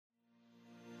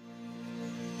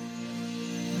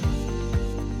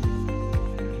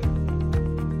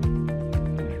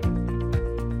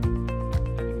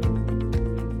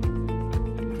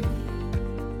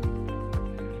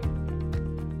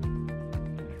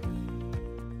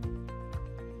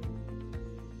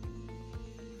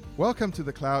Welcome to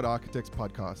the Cloud Architects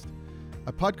Podcast,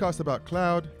 a podcast about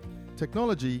cloud,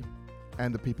 technology,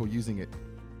 and the people using it.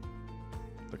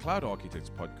 The Cloud Architects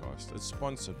Podcast is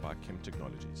sponsored by Kemp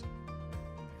Technologies.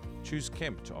 Choose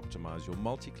Kemp to optimize your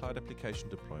multi-cloud application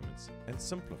deployments and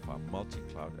simplify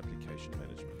multi-cloud application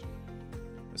management.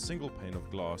 A single pane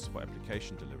of glass for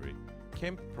application delivery,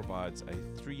 Kemp provides a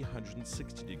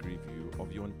 360-degree view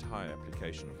of your entire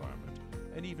application environment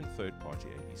and even third-party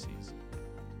ADCs.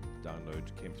 Download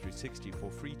Kemp 360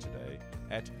 for free today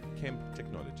at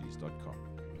kemptechnologies.com.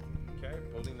 Okay,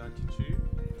 building 92.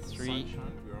 3,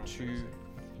 2,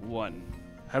 1.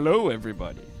 Hello,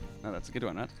 everybody. Oh, that's a good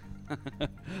one, right?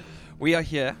 We are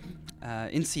here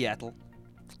in Seattle,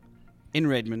 in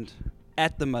Redmond,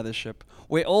 at the mothership,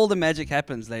 where all the magic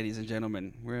happens, ladies and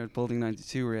gentlemen. We're at Building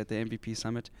 92, we're at the MVP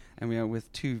Summit, and we are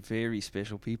with two very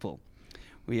special people.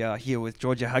 We are here with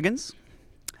Georgia Huggins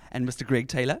and Mr. Greg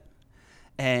Taylor.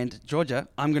 And Georgia,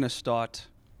 I'm going to start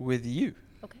with you.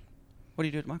 Okay. What do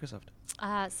you do at Microsoft?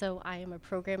 So I am a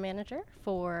program manager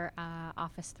for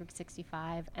Office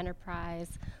 365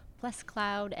 Enterprise plus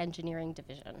Cloud Engineering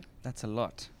Division. That's a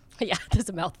lot. Yeah, there's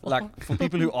a mouthful. Like for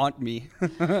people who aren't me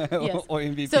Yes. or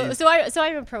MVPs. So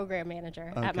I'm a program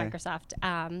manager at Okay. Microsoft.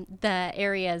 The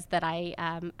areas that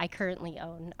I currently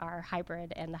own are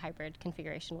hybrid and the hybrid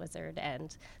configuration wizard,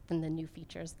 and then the new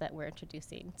features that we're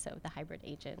introducing. So the hybrid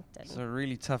agent. And It's a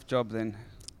really tough job then.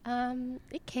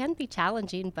 it can be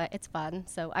challenging, but it's fun.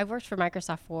 So I've worked for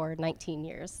Microsoft for 19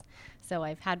 years. So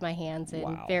I've had my hands in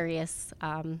Wow. various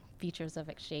features of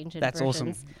Exchange and That's awesome.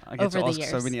 versions I get over to the ask years.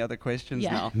 so many other questions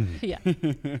Yeah, now. yeah.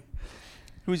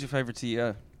 Who's your favorite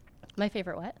CEO? My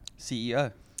favorite what?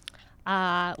 CEO.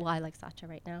 Well, I like Satya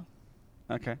right now.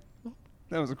 Okay.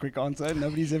 That was a quick answer.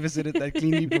 Nobody's ever said it that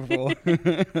cleanly before.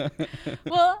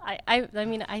 Well,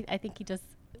 I think he does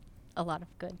a lot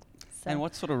of good. So. And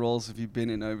what sort of roles have you been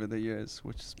in over the years?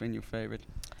 Which has been your favorite?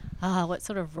 What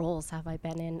sort of roles have I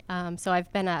been in? So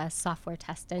I've been a software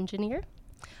test engineer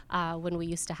when we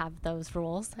used to have those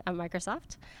roles at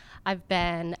Microsoft. I've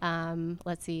been,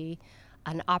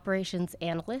 an operations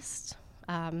analyst,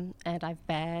 and I've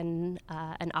been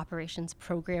an operations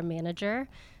program manager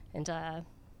and a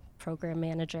program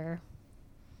manager.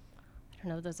 I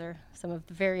don't know, those are some of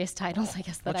the various titles, I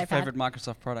guess, that What's your I've had. favorite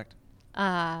Microsoft product?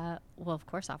 Well, of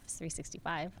course, Office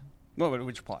 365. Well,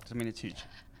 which part? I mean, it's huge.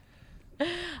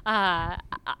 I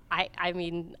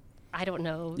mean, I don't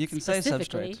know. You can say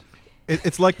specifically. Substrate.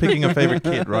 It's like picking a favorite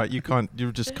kid, right? You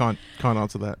just can't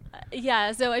answer that.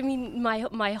 Yeah, so I mean,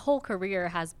 my whole career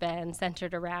has been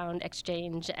centered around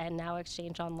Exchange and now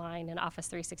Exchange Online and Office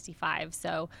 365.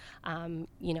 So,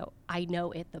 I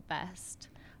know it the best.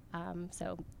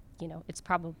 So, it's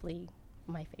probably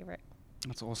my favorite.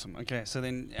 That's awesome. Okay, so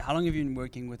then how long have you been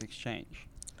working with Exchange?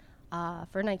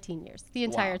 For 19 years, the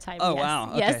entire Wow. time. Oh, yes. wow.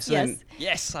 Okay, Yes, so yes. then,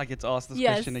 yes, I get to ask this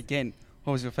Yes. question again.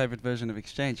 What was your favorite version of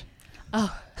Exchange?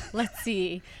 Oh, let's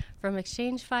see. From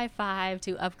Exchange 5.5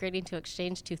 to upgrading to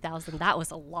Exchange 2000, that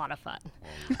was a lot of fun.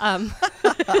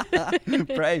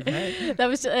 Brave, hey? That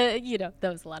was, that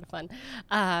was a lot of fun.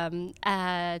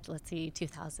 Let's see,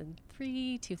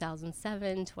 2003,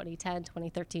 2007, 2010,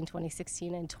 2013,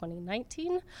 2016, and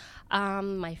 2019.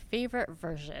 My favorite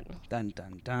version. Dun,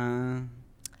 dun, dun.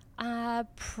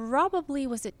 Probably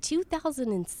was it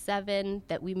 2007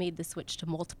 that we made the switch to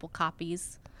multiple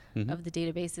copies of the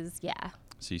databases. Yeah.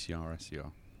 CCR,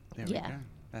 SCR. There we Yeah. go.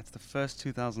 That's the first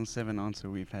 2007 answer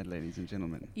we've had, ladies and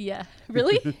gentlemen. Yeah.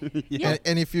 Really? Yeah.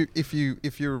 And if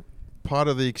you're part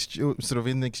of the sort of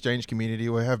in the Exchange community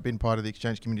or have been part of the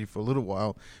Exchange community for a little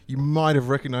while, you might have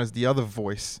recognized the other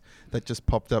voice that just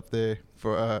popped up there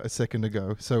for a second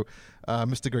ago. So,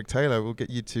 Mr. Greg Taylor, we'll get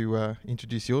you to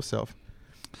introduce yourself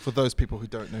for those people who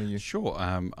don't know you. Sure.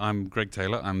 I'm Greg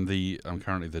Taylor. I'm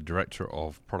currently the Director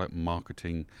of Product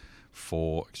Marketing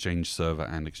for Exchange Server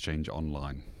and Exchange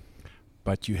Online.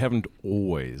 But you haven't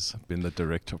always been the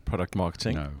director of product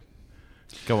marketing. No.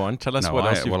 Go on, tell us what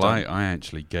else you've done. I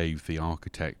actually gave the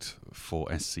architect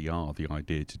for SCR the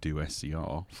idea to do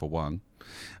SCR for one.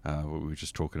 What we were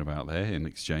just talking about there in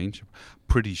Exchange.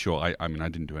 Pretty sure, I mean, I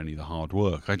didn't do any of the hard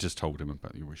work. I just told him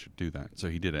about we should do that. So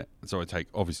he did it. So I take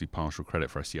obviously partial credit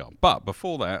for SCR. But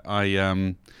before that,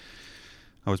 I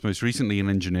was most recently in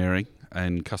engineering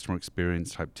and customer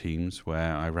experience type teams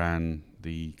where I ran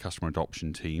the customer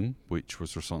adoption team, which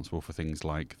was responsible for things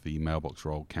like the mailbox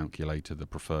role calculator, the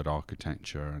preferred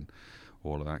architecture, and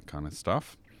all of that kind of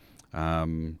stuff.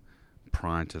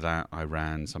 Prior to that, I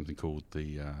ran something called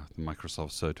the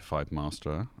Microsoft Certified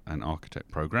Master and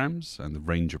Architect programs and the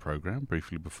Ranger program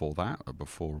briefly before that,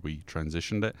 before we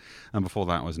transitioned it. And before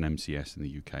that, I was an MCS in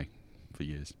the UK for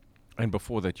years. And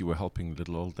before that, you were helping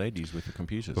little old ladies with the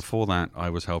computers. Before that, I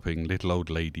was helping little old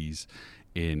ladies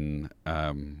in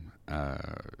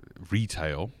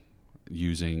retail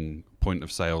using point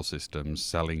of sale systems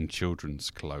selling children's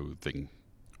clothing.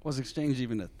 Was Exchange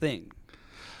even a thing?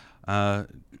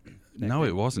 No,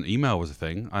 it wasn't. Email was a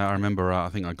thing. I remember, I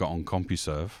think I got on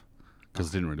CompuServe because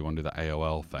I didn't really want to do the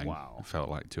AOL thing. Wow. It felt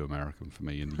like too American for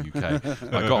me in the UK.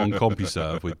 I got on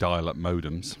CompuServe with dial-up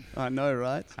modems I know,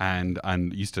 right? and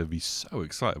used to be so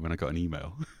excited when I got an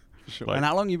email. Sure. Like, And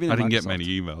how long you been I in didn't get Microsoft? many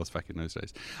emails back in those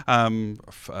days.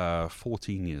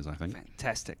 14 years, I think.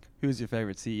 Fantastic. Who's your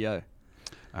favorite CEO?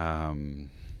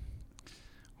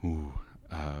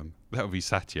 That would be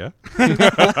Satya. Is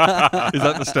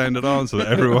that the standard answer that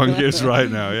everyone gives right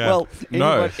now? Yeah. Well,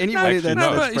 No. anybody Actually, that's, no.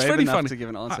 that's But it's brave really enough funny. to give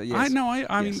an answer, I yes. know.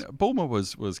 I Yes. mean, Bulmer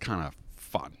was kind of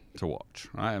fun to watch,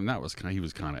 right? And that was he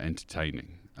was kind of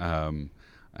entertaining. And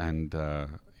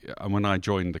when I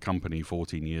joined the company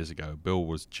 14 years ago, Bill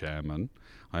was chairman.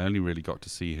 I only really got to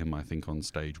see him, I think, on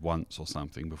stage once or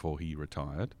something before he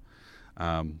retired.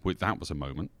 That was a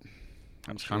moment.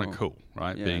 I'm It's kind of cool,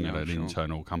 right? Yeah, Being no, at I'm an sure.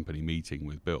 internal company meeting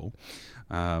with Bill.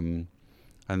 And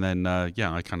then, I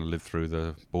kind of lived through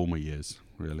the Bulmer years,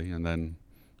 really. And then,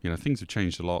 things have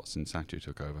changed a lot since Satya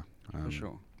took over. For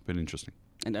sure. Been interesting.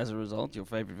 And as a result, your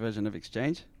favorite version of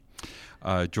Exchange?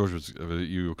 George,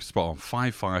 you were spot on.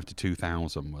 5.5 to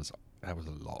 2000 was a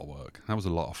lot of work. That was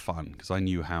a lot of fun because I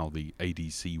knew how the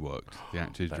ADC worked, the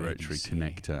Active The Directory ADC.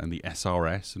 connector and the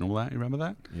SRS and all that. You remember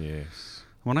that? Yes.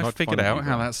 When I Not figured fond of out you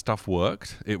how guys. that stuff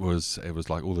worked, it was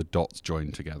like all the dots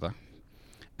joined together,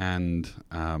 and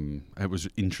it was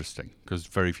interesting because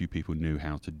very few people knew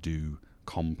how to do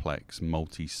complex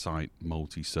multi-site,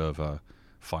 multi-server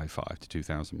 5.5 to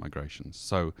 2000 migrations.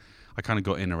 So I kind of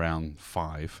got in around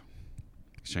 5,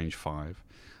 Exchange 5.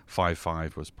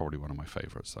 5.5 was probably one of my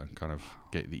favorites. So kind of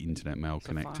get the Internet Mail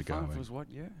So connector 5.5 going. was what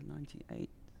year? 98?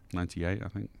 98, I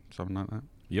think, something like that.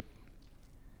 Yep.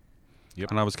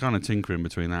 And I was kind of tinkering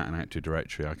between that and Active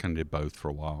Directory. I kind of did both for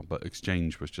a while, but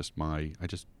Exchange was just I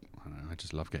just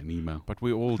love getting email. But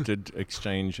we all did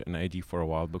Exchange and AD for a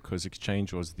while because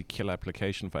Exchange was the killer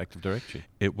application for Active Directory.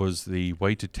 It was the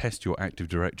way to test your Active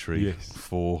Directory Yes.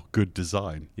 for good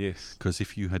design. Yes. Because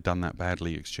if you had done that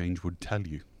badly, Exchange would tell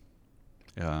you.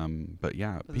 But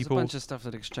yeah, There's people. a bunch of stuff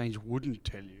that Exchange wouldn't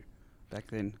tell you back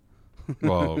then.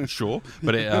 Well, sure,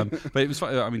 but it was.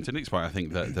 I mean, to Nick's point, I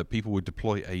think that people would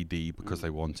deploy AD because they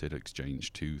wanted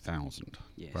Exchange 2000,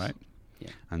 Yes. right?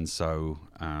 Yeah. And so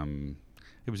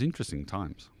it was interesting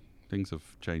times. Things have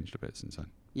changed a bit since then.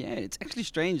 Yeah, it's actually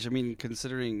strange. I mean,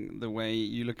 considering the way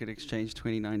you look at Exchange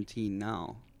 2019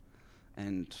 now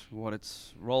and what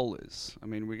its role is. I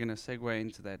mean, we're going to segue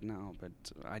into that now, but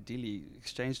ideally,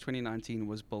 Exchange 2019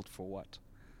 was built for what?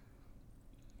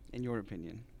 In your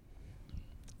opinion?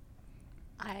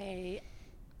 I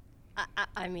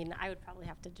mean, I would probably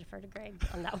have to defer to Greg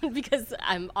on that one because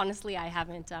honestly, I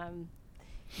haven't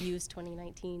used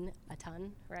 2019 a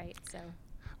ton, right? So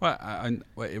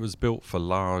Well, it was built for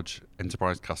large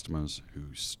enterprise customers who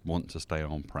want to stay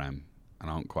on-prem and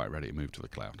aren't quite ready to move to the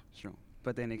cloud. Sure.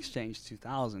 But then Exchange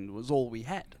 2000 was all we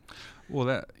had.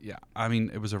 Well, I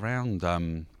mean, it was around.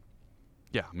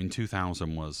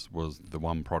 2000 was the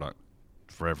one product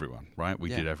for everyone, right? We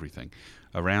did everything.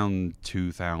 Around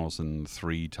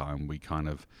 2003 time, we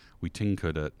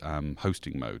tinkered at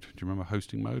hosting mode. Do you remember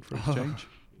hosting mode for Exchange?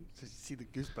 See the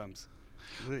goosebumps.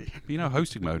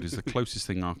 Hosting mode is the closest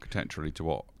thing architecturally to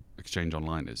what Exchange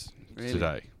Online is Really?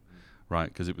 today, right?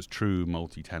 Because it was true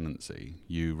multi-tenancy.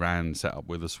 You ran setup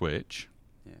with a switch,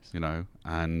 Yes.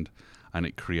 and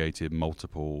it created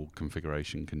multiple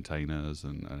configuration containers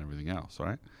and everything else,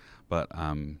 right? But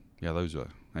those were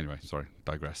anyway. Sorry,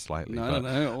 digress slightly.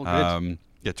 No, all good.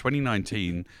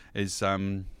 2019 is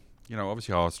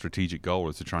obviously our strategic goal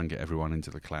is to try and get everyone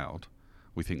into the cloud.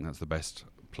 We think that's the best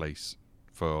place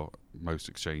for most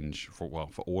Exchange for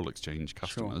all Exchange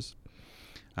customers.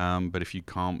 But if you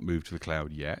can't move to the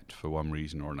cloud yet for one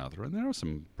reason or another, and there are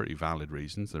some pretty valid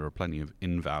reasons, there are plenty of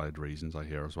invalid reasons I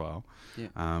hear as well. Yeah.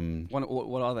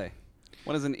 What are they?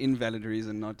 What is an invalid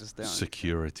reason not to stay on?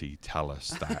 Security tell us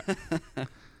that.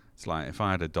 It's like if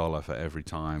I had $1 for every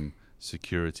time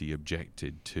security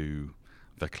objected to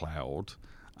the cloud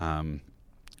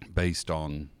based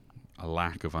on a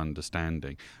lack of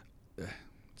understanding.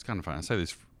 It's kind of funny. I say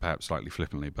this perhaps slightly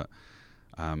flippantly, but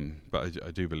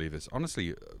I do believe this.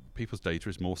 Honestly, people's data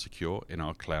is more secure in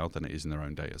our cloud than it is in their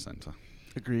own data center.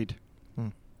 Agreed.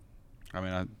 I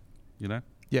mean,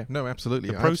 Yeah, no, absolutely.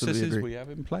 the I absolutely processes agree. we have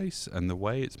in place and the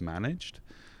way it's managed,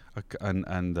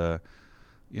 and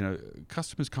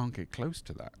customers can't get close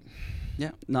to that.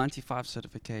 Yeah, 95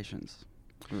 certifications.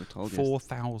 We were told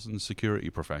 4,000 security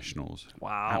professionals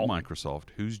Wow. at Microsoft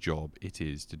whose job it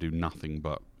is to do nothing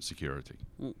but security.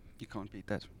 You can't beat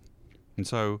that. And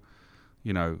so,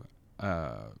 you know,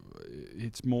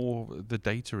 it's more, the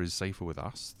data is safer with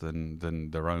us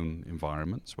than their own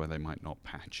environments where they might not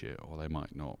patch it or they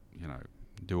might not, you know,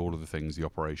 do all of the things, the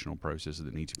operational processes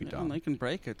that need to be Yeah, done. and they can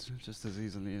break it just as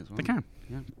easily as well. They can.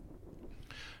 Yeah.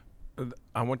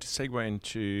 I want to segue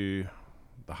into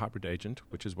the hybrid agent,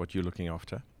 which is what you're looking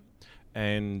after.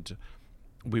 And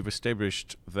we've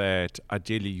established that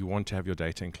ideally you want to have your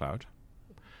data in cloud.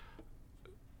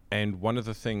 And one of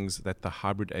the things that the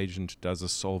hybrid agent does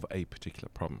is solve a particular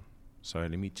problem. So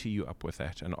let me tee you up with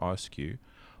that and ask you,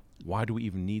 why do we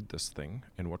even need this thing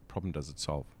and what problem does it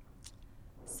solve?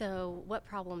 So what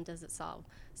problem does it solve?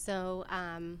 So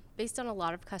based on a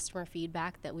lot of customer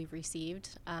feedback that we've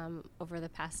received over the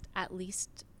past at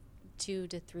least 2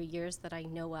 to 3 years that I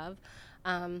know of,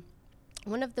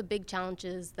 one of the big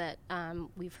challenges that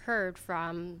we've heard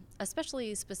from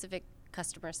especially specific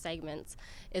customer segments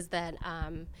is that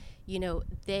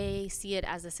they see it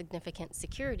as a significant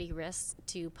security risk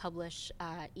to publish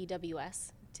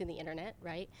EWS to the internet,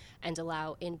 right, and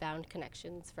allow inbound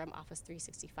connections from Office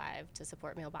 365 to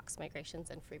support mailbox migrations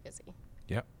and FreeBusy.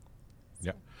 Yeah.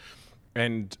 Yeah.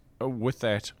 And with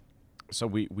that, so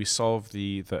we solve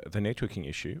the networking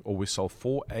issue, or we solve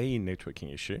for a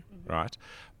networking issue, right?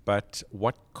 But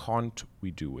what can't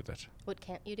we do with it? What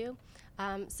can't you do?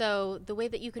 So the way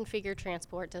that you configure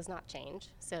transport does not change.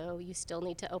 So you still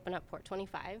need to open up port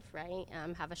 25, right?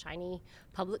 Have a shiny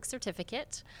public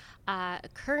certificate.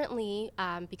 Currently,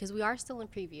 because we are still in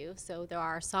preview, so there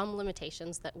are some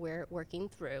limitations that we're working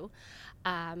through.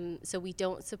 So we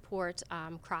don't support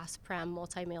cross-prem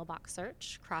multi-mailbox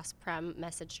search, cross-prem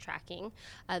message tracking.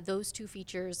 Those two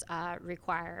features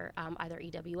require either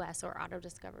EWS or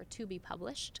AutoDiscover to be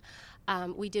published.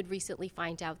 We did recently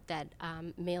find out that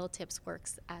MailTips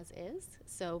works as is.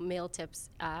 So MailTips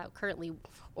currently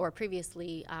or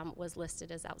previously was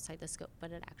listed as outside the scope,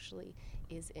 but it actually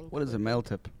is included. What is a mail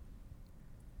tip?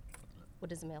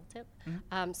 What is a mail tip?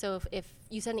 So if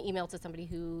you send an email to somebody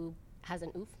who has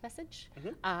an OOF message,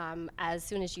 as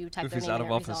soon as you type Oof their is name out and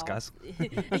of office,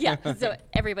 resolve- guys. Yeah, so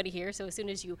everybody here, so as soon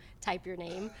as you type your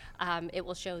name, it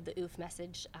will show the OOF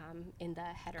message in the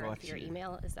header of your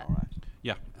email. Is that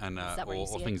Yeah, and that where you or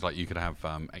see it? things like you could have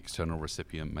external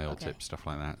recipient mail Okay. tips, stuff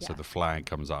like that. So Yeah. the flag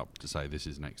comes up to say this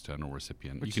is an external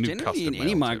recipient. Which you can do generally custom in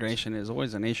any mail tips. migration is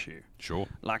always an issue. Sure.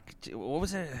 Like, what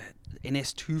was it?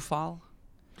 NS2 file?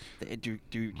 Do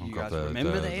you I've guys got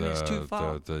remember the NS2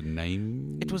 file? The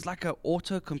name. It was like a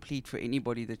autocomplete for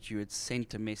anybody that you had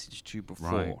sent a message to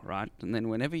before, right? And then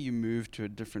whenever you moved to a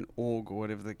different org or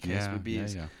whatever the case would be,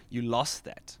 you lost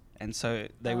that. And so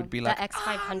they would be like, the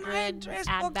X500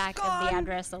 add back of the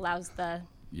address allows the.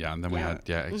 Yeah, and then we Yeah. had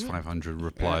X500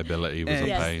 replyability was a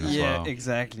Yes. pain as yeah, well.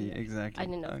 exactly. I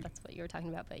didn't know if that's what you were talking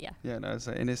about, but yeah. Yeah, no,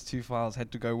 so NS2 files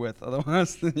had to go with,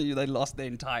 otherwise they lost their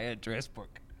entire address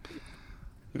book.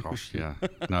 Gosh, yeah.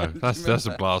 No, that's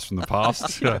a blast from the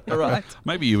past. Right.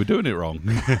 Maybe you were doing it wrong.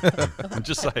 I'm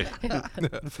just saying.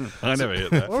 I never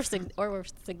hit that. Or we're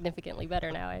significantly better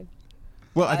now.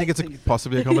 Well, I I think it's think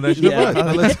possibly a combination Yeah, of both. I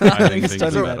But let's- think- I think it's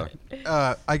things are totally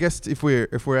better. I guess if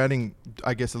we're adding,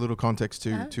 I guess, a little context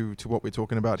to what we're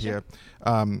talking about here,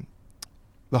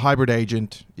 the hybrid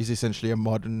agent is essentially a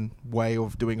modern way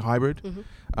of doing hybrid.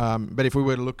 But if we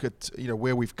were to look at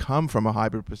where we've come from a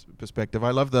hybrid perspective,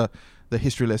 I love the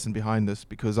history lesson behind this,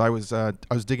 because I was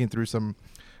digging through some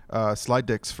slide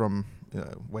decks from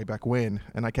way back when,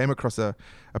 and I came across a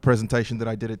presentation that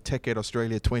I did at TechEd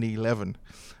Australia 2011.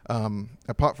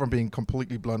 Apart from being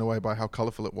completely blown away by how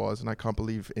colourful it was, and I can't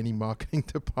believe any marketing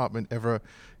department ever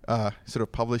sort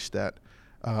of published that.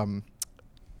 I'm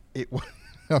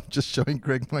just showing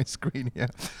Greg my screen here.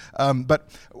 But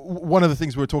one of the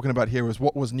things we were talking about here was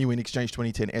what was new in Exchange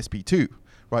 2010 SP2,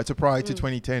 right? So prior to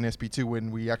 2010 SP2,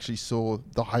 when we actually saw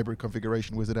the hybrid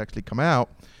configuration wizard actually come out,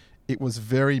 it was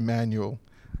very manual.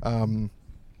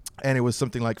 And it was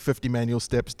something like 50 manual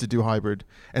steps to do hybrid.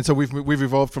 And so we've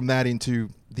evolved from that into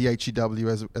the HEW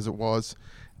as it was,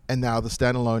 and now the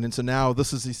standalone. And so now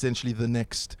this is essentially the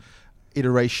next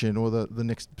iteration, or the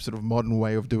next sort of modern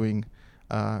way of doing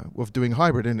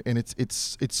hybrid, and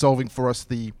it's solving for us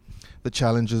the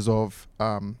challenges of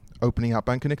opening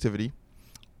outbound connectivity,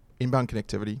 inbound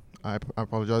connectivity. I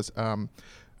apologize,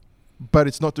 but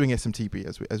it's not doing SMTP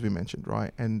as we mentioned,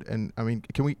 right? And I mean,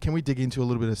 can we dig into a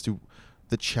little bit as to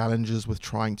the challenges with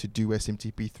trying to do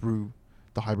SMTP through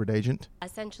the hybrid agent?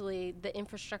 Essentially, the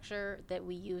infrastructure that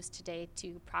we use today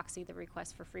to proxy the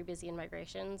request for FreeBSD and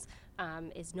migrations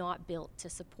is not built to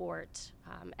support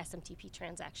SMTP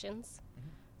transactions.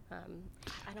 I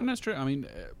And that's true. I mean,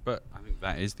 but I think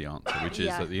that is the answer, which is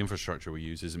Yeah. that the infrastructure we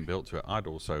use isn't built to it. I'd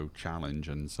also challenge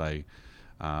and say,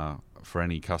 for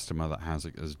any customer that has,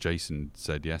 as Jason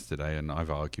said yesterday, and I've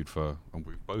argued for, and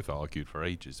we've both argued for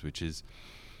ages, which is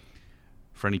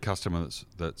for any customer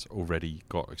that's already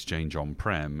got Exchange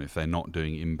on-prem, if they're not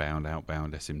doing inbound,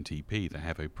 outbound SMTP, they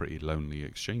have a pretty lonely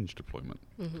Exchange deployment.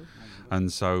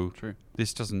 And so True.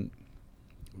 this doesn't,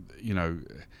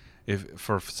 if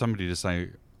for somebody to say,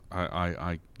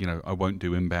 I won't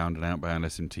do inbound and outbound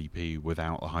SMTP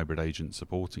without the hybrid agent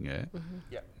supporting it.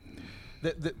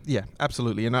 Yeah,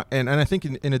 absolutely. And I think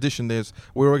in addition,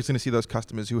 we're always going to see those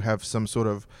customers who have some sort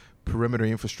of perimeter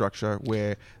infrastructure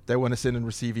where they want to send and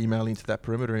receive email into that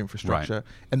perimeter infrastructure. Right.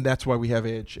 And that's why we have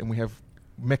Edge and we have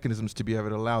mechanisms to be able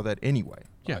to allow that anyway.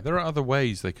 Yeah, there are other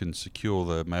ways they can secure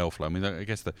the mail flow. I mean, I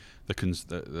guess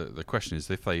the question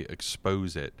is, if they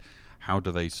expose it, how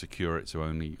do they secure it so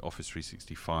only Office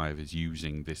 365 is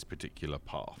using this particular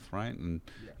path, right? And,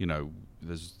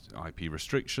 there's IP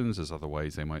restrictions, there's other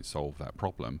ways they might solve that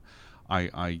problem.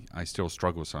 I still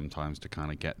struggle sometimes to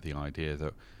kind of get the idea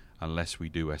that unless we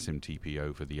do SMTP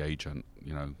over the agent,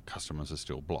 customers are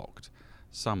still blocked.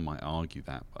 Some might argue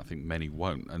that, but I think many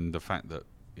won't. And the fact that,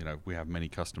 we have many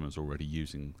customers already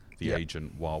using the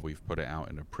agent while we've put it out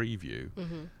in a preview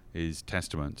is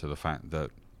testament to the fact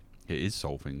that it is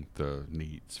solving the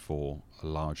needs for a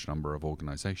large number of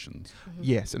organizations.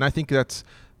 Yes, and I think that's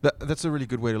a really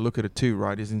good way to look at it too,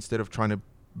 right? Is instead of trying to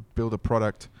build a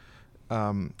product,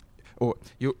 or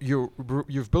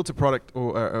you've built a product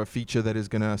or a feature that is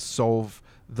going to solve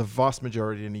the vast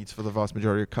majority of needs for the vast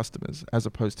majority of customers, as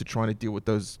opposed to trying to deal with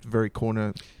those very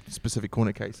specific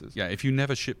corner cases. Yeah, if you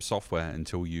never ship software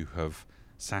until you have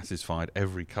satisfied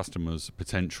every customer's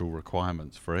potential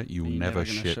requirements for it, you will never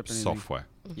ship software.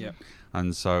 Yeah.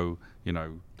 And so,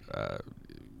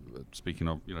 speaking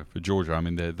of, for Georgia, I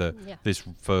mean, this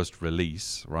first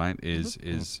release, right, is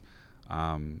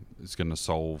going to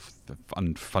solve the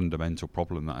fundamental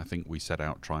problem that I think we set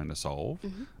out trying to solve.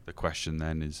 The question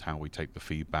then is how we take the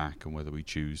feedback and whether we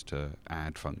choose to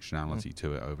add functionality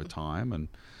to it over time. And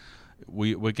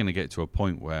we're going to get to a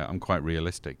point where I'm quite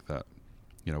realistic that,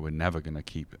 we're never going to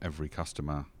keep every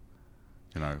customer,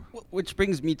 Which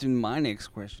brings me to my next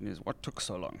question: is what took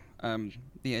so long?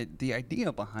 The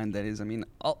idea behind that is, I mean,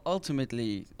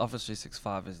 ultimately, Office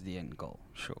 365 is the end goal.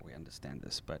 Sure, we understand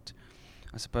this, but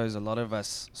I suppose a lot of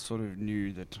us sort of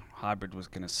knew that hybrid was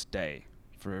going to stay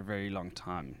for a very long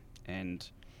time. And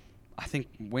I think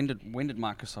when did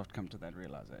Microsoft come to that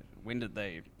realization? When did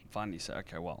they finally say,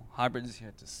 okay, well, hybrid is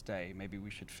here to stay. Maybe we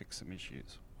should fix some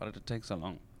issues. Why did it take so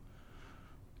long?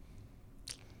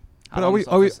 But are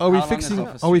we fixing?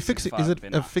 Is it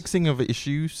a fixing of an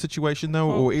issue situation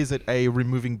though, or is it a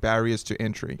removing barriers to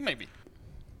entry? Maybe.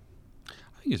 I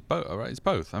think it's both. Right, it's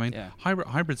both. I mean,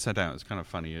 hybrid set out. It's kind of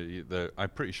funny. I'm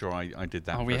pretty sure I did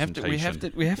that. We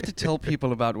have to tell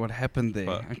people about what happened there.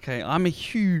 But okay, I'm a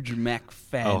huge Mac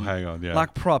fan. Oh, hang on, yeah.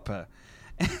 Like proper.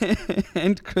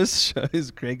 And Chris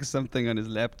shows Greg something on his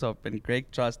laptop, and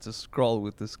Greg tries to scroll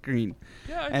with the screen,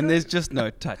 and there's just no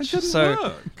touch.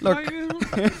 So look,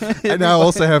 and I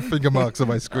also have finger marks on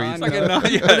my screen. Damn.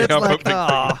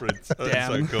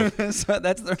 So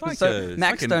that's the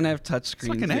Macs don't have touch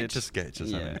screens. It's like an Etch-a-Sketch or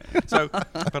something. So,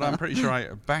 but I'm pretty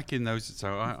sure back in those.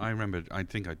 So I remember. I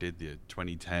think I did the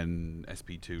 2010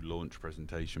 SP2 launch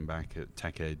presentation back at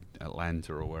TechEd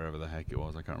Atlanta or wherever the heck it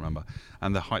was. I can't remember.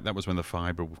 And that was when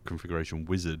the hybrid configuration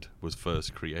wizard was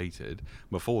first created.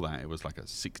 Before that, it was like a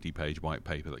 60-page white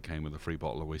paper that came with a free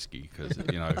bottle of whiskey because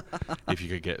if you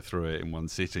could get through it in one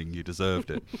sitting, you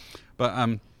deserved it.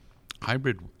 But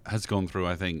hybrid has gone through,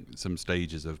 I think, some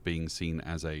stages of being seen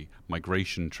as a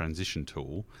migration transition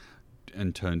tool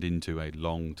and turned into a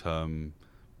long-term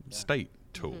state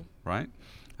tool, right?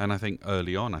 And I think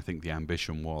early on, the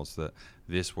ambition was that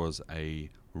this was a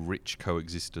rich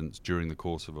coexistence during the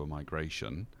course of a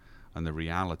migration. And the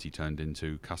reality turned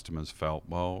into customers felt,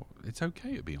 well, it's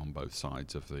okay to be on both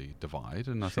sides of the divide.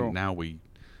 And I think now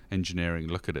engineering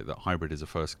look at it that hybrid is a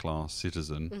first-class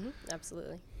citizen.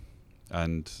 Absolutely.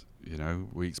 And,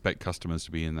 we expect customers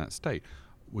to be in that state.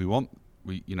 The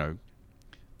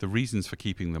reasons for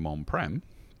keeping them on-prem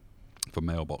for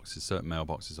mailboxes, certain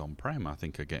mailboxes on-prem, I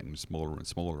think are getting smaller and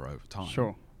smaller over time.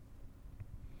 Sure.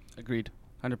 Agreed.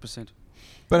 100%.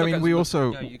 But I Look, mean, as- we look-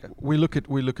 also yeah, you go.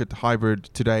 we look at hybrid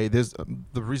today. There's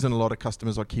the reason a lot of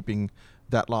customers are keeping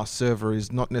that last server is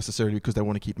not necessarily because they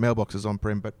want to keep mailboxes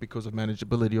on-prem, but because of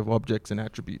manageability of objects and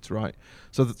attributes, right?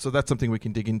 So that's something we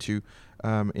can dig into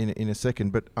in a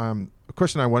second. But a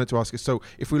question I wanted to ask is: so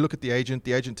if we look at the agent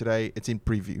today, it's in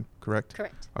preview, correct?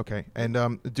 Correct. Okay. And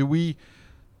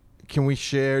can we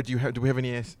share? Do we have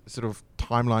any sort of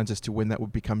timelines as to when that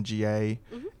would become GA?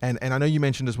 Mhm. And I know you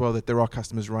mentioned as well that there are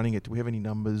customers running it. Do we have any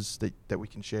numbers that we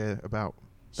can share about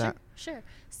that? Sure.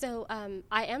 So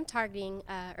I am targeting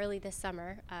early this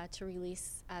summer to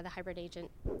release the hybrid agent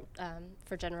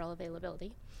for general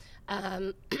availability.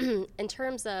 In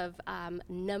terms of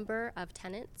number of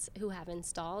tenants who have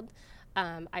installed,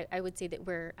 I would say that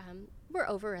we're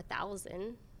over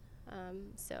 1,000.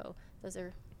 So those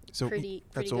are So pretty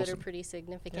that's good awesome. or pretty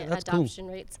significant that's cool. adoption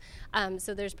rates.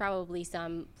 So there's probably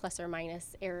some plus or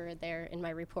minus error there in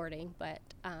my reporting, but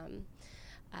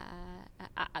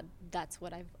that's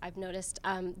what I've noticed.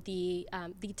 The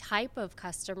type of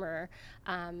customer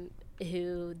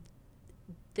who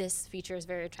this feature is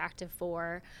very attractive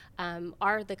for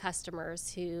are the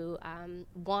customers who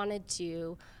wanted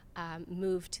to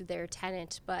move to their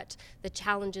tenant, but the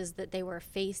challenges that they were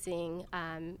facing,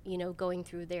 going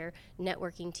through their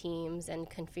networking teams and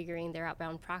configuring their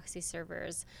outbound proxy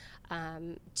servers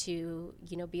to,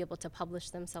 be able to publish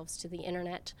themselves to the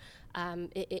internet,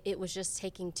 it was just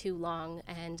taking too long.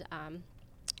 And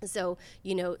so,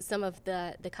 some of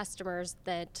the customers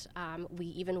that we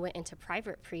even went into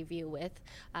private preview with,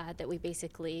 that we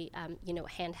basically,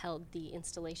 handheld the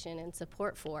installation and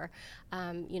support for,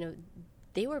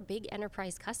 they were big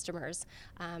enterprise customers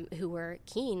who were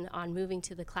keen on moving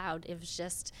to the cloud. It was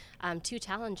just too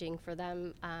challenging for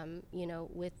them,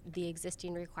 with the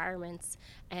existing requirements.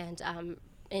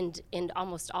 And in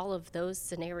almost all of those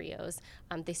scenarios,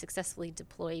 they successfully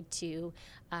deployed to,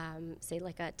 say,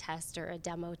 like a test or a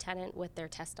demo tenant with their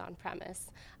test on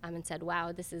premise, and said,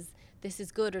 "Wow, this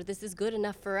is good," or "This is good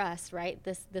enough for us." Right?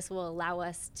 This will allow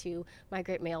us to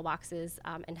migrate mailboxes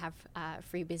and have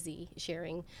free busy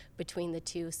sharing between the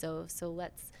two. So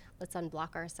let's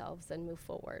unblock ourselves and move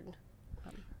forward.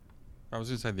 I was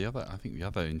going to say the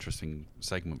other interesting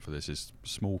segment for this is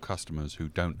small customers who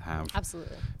don't have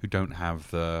Absolutely.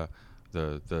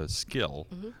 the skill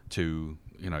to,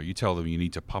 you tell them you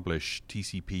need to publish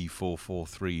TCP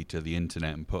 443 to the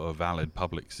internet and put a valid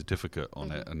public certificate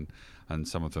on it, and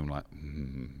some of them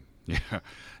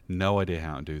no idea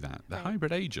how to do that. The Right.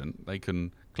 hybrid agent, they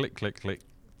can click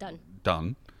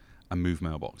Done. and move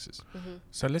mailboxes.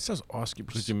 So let's just ask you,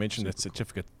 because you mentioned that Super cool.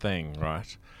 certificate thing,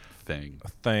 right?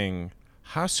 Thing.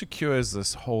 How secure is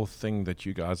this whole thing that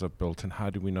you guys have built, and how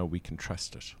do we know we can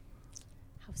trust it?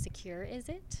 How secure is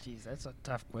it? Jeez, that's a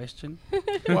tough question.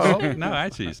 Well, no,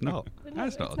 actually, it's not. No,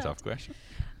 That's not a it's tough not. question.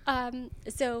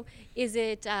 So is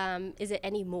it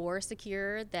any more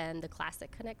secure than the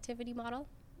classic connectivity model?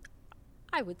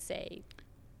 I would say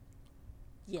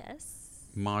yes.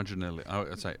 Marginally, I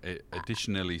would say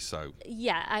additionally so.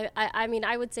 Yeah, I mean,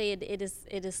 I would say it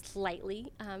is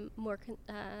slightly more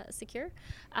secure,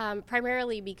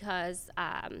 primarily because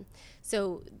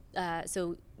so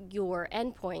your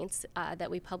endpoints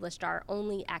that we published are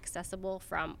only accessible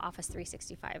from Office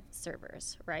 365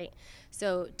 servers, right?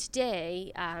 So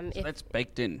today, if That's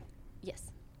baked in.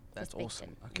 yes. That's it's baked awesome.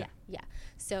 in. Okay. Yeah.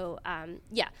 So,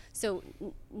 So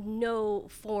no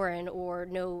foreign or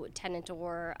no tenant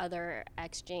or other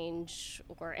exchange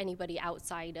or anybody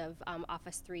outside of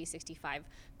Office 365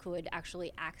 could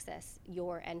actually access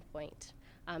your endpoint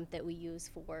that we use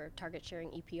for target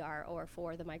sharing EPR or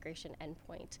for the migration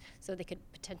endpoint. So they could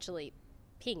potentially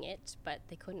ping it, but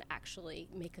they couldn't actually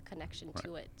make a connection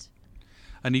to it.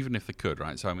 And even if they could,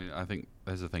 right? So I mean, I think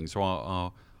there's a thing. So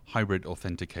our hybrid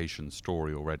authentication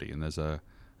story already, and there's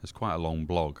quite a long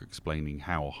blog explaining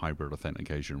how hybrid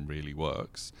authentication really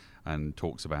works, and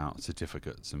talks about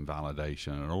certificates and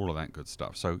validation and all of that good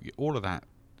stuff. So all of that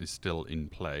is still in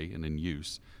play and in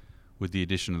use, with the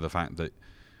addition of the fact that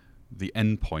the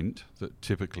endpoint that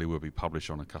typically will be published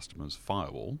on a customer's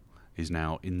firewall is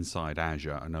now inside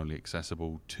Azure and only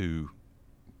accessible to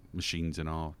machines in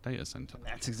our data center.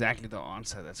 That's exactly the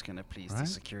answer that's going to please the Right?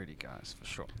 security guys, for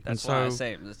sure. And That's why I so-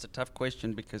 say it's a tough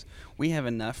question, because we have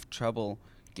enough trouble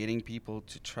getting people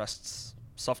to trust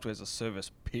software as a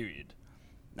service, period.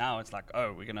 Now it's like,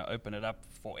 oh, we're going to open it up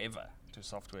forever to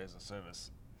software as a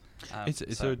service.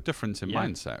 It's so- a difference in yeah.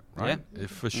 mindset, right? Yeah.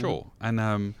 For sure. And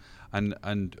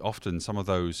often some of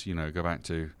those, go back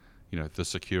to, the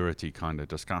security kind of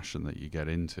discussion that you get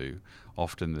into.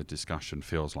 Often the discussion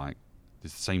feels like the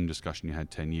same discussion you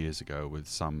had 10 years ago with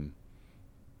some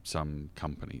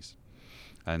companies.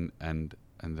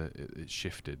 It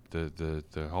shifted.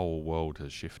 The whole world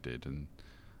has shifted, and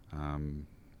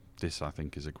this, I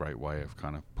think, is a great way of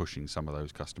kind of pushing some of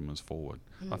those customers forward.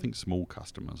 I think small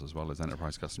customers as well as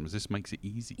enterprise customers, this makes it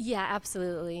easy. Yeah,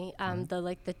 absolutely.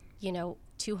 The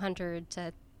 200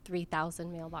 to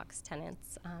 3,000 mailbox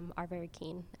tenants are very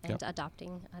keen and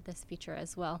adopting this feature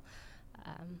as well.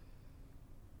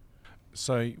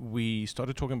 So we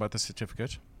started talking about the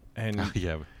certificate, and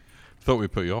Yeah, thought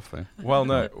we'd put you off there. well,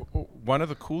 no. One of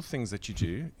the cool things that you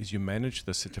do is you manage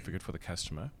the certificate for the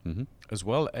customer, as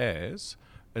well as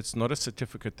it's not a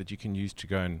certificate that you can use to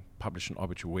go and publish an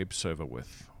arbitrary web server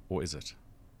with, or is it?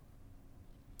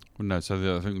 Well, no, so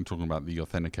I think we're talking about the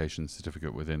authentication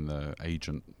certificate within the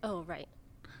agent, Oh, right.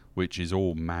 which is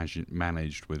all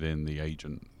managed within the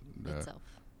agent, Itself.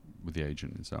 with the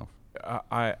agent itself.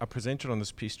 I presented on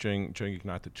this piece during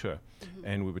Ignite the Tour,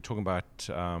 and we were talking about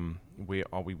where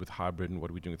are we with hybrid and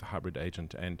what are we doing with the hybrid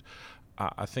agent. And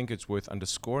I think it's worth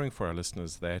underscoring for our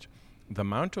listeners that the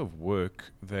amount of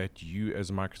work that you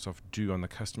as Microsoft do on the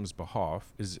customer's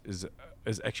behalf is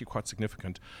actually quite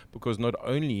significant, because not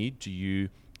only do you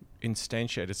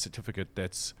instantiate a certificate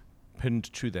that's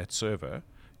pinned to that server,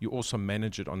 you also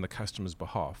manage it on the customer's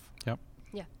behalf. Yep.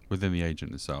 Yeah. Within the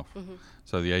agent itself.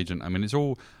 So the agent, I mean, it's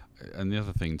all, and the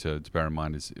other thing to bear in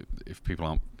mind is if people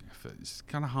aren't, it's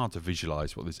kind of hard to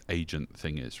visualize what this agent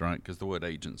thing is, right? Because the word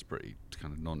agent's pretty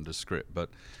kind of nondescript, but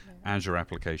Azure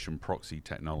Application Proxy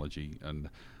technology and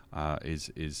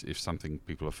is if something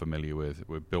people are familiar with,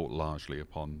 we're built largely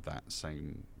upon that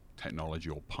same technology,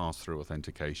 or pass-through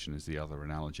authentication is the other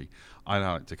analogy. I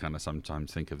like to kind of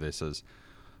sometimes think of this as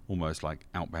almost like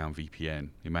outbound VPN.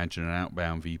 Imagine an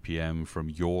outbound VPN from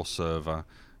your server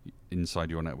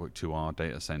inside your network to our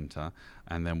data center,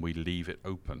 and then we leave it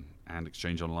open, and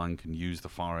Exchange Online can use the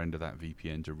far end of that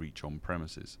VPN to reach on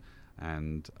premises.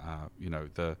 And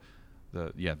the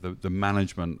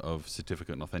management of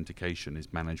certificate and authentication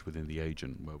is managed within the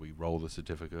agent, where we roll the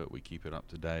certificate, we keep it up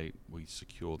to date, we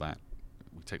secure that,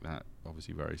 we take that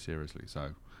obviously very seriously.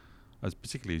 So,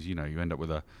 particularly as you end up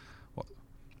with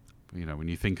when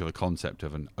you think of the concept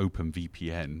of an open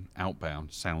VPN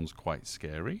outbound, sounds quite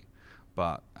scary,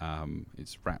 but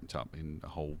it's wrapped up in a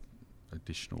whole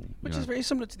additional... Which is very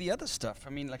similar to the other stuff. I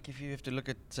mean, like if you have to look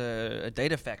at a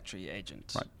data factory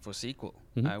agent for SQL,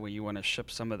 where you want to ship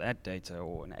some of that data,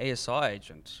 or an ASI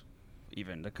agent,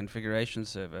 even the configuration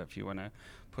server, if you want to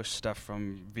push stuff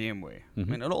from VMware. I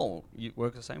mean, it all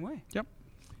works the same way. Yep.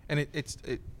 And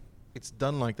it's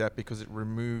done like that because it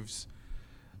removes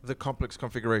the complex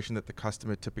configuration that the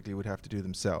customer typically would have to do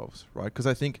themselves, right? Because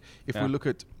I think if we look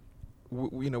at,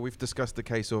 we've discussed the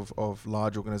case of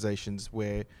large organizations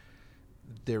where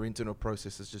their internal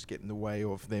processes just get in the way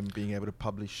of them being able to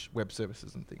publish web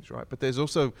services and things, right? But there's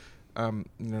also,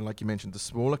 like you mentioned, the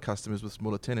smaller customers with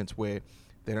smaller tenants where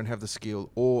they don't have the skill,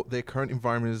 or their current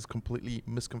environment is completely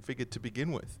misconfigured to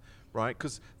begin with, right?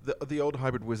 Because the old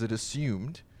hybrid wizard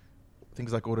assumed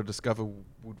things like Auto Discover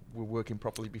were working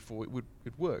properly before it would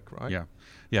work, right?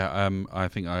 Yeah. I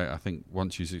think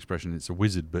once used expression, it's a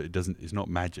wizard, but it's not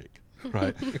magic,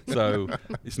 right? So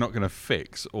it's not going to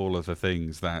fix all of the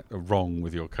things that are wrong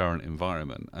with your current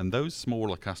environment. And those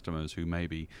smaller customers who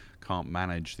maybe can't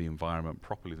manage the environment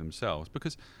properly themselves,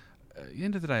 because at the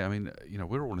end of the day, I mean,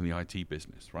 we're all in the IT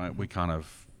business, right? We kind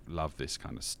of love this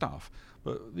kind of stuff.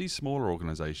 But these smaller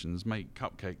organizations make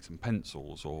cupcakes and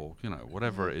pencils, or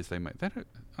whatever it is they make.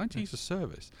 IT is a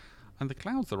service, and the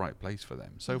cloud's the right place for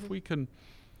them. So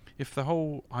if the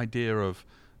whole idea of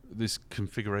this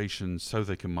configuration so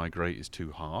they can migrate is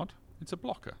too hard, it's a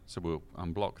blocker. So we'll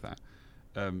unblock that.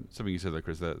 Something you said there,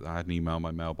 Chris, that I had an email in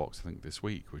my mailbox I think this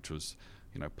week, which was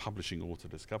publishing Auto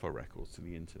Discover records to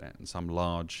the internet, and some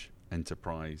large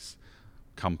enterprise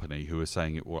company who are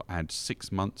saying it will add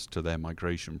 6 months to their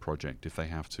migration project if they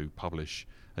have to publish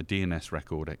a DNS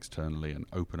record externally and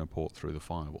open a port through the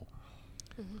firewall.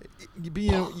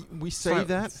 We say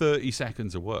that 30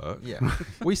 seconds of work. Yeah,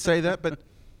 we say that, but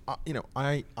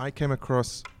I came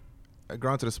across,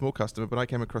 granted a small customer, but I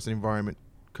came across an environment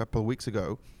a couple of weeks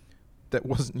ago that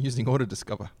wasn't using Auto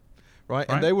Discover, right?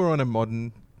 And they were on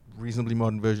a reasonably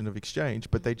modern version of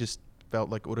Exchange, but they just felt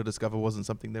like Auto Discover wasn't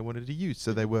something they wanted to use,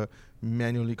 so they were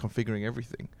manually configuring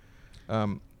everything,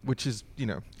 which is,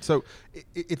 so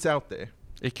it's out there.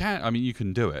 It can, I mean, you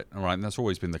can do it, all right, and that's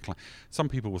always been some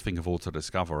people will think of Auto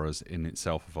Discover as in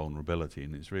itself a vulnerability,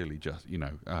 and it's really just,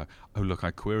 oh look,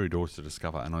 I queried Auto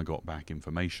Discover and I got back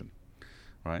information,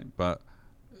 right? But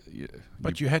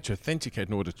But you had to authenticate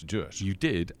in order to do it. You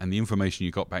did, and the information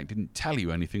you got back didn't tell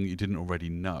you anything that you didn't already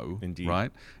know. Indeed.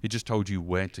 Right? It just told you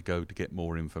where to go to get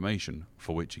more information,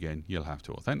 for which, again, you'll have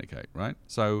to authenticate, right?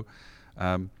 So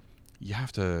you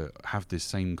have to have this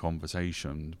same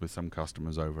conversation with some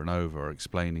customers over and over,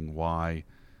 explaining why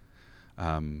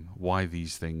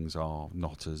these things are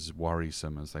not as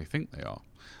worrisome as they think they are.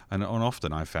 And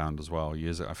often I found as well,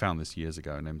 I found this years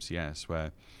ago in MCS,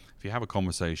 where if you have a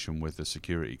conversation with the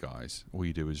security guys, all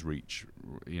you do is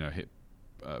hit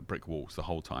brick walls the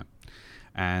whole time.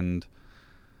 And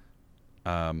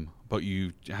but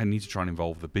you need to try and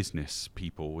involve the business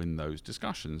people in those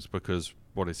discussions, because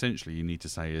what essentially you need to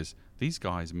say is, these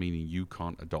guys, meaning you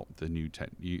can't adopt the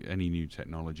any new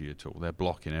technology at all. They're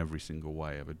blocking every single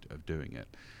way of doing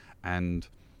it. And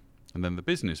then the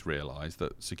business realise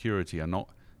that security are not,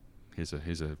 here's a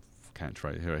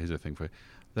catchphrase, here's a thing for you.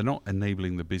 They're not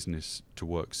enabling the business to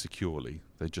work securely.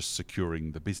 They're just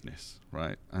securing the business,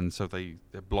 right? And so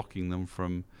they're blocking them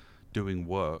from doing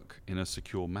work in a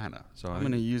secure manner. So I'm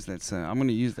going to use that, sir. I'm going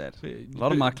to use that. A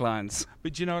lot of my clients.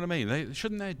 But do you know what I mean?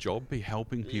 Shouldn't their job be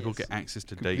helping people get access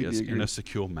to data in a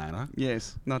secure manner?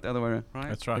 Yes, not the other way around. Right?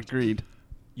 That's right. Agreed.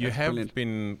 You That's have brilliant.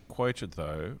 been quoted,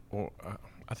 though, or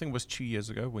I think it was 2 years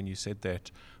ago, when you said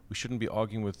that we shouldn't be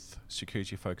arguing with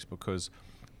security folks because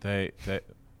they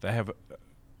have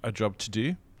a job to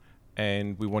do,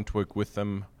 and we want to work with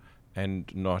them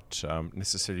and not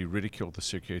necessarily ridicule the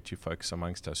security folks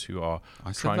amongst us who are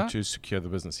trying to secure the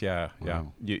business. Yeah.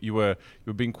 You were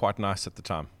being quite nice at the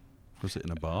time. Was it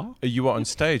in a bar? You were on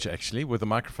stage, actually, with a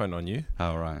microphone on you.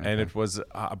 Oh, right. And it was,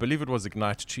 I believe it was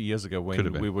Ignite 2 years ago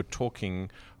when we were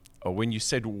talking, when you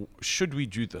said, should we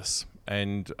do this?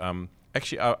 And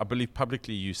actually, I believe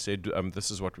publicly you said,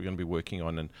 this is what we're going to be working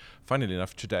on. And funnily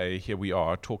enough, today, here we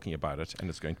are talking about it, and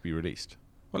it's going to be released.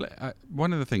 Well,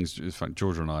 one of the things,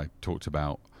 Georgia and I talked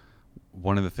about,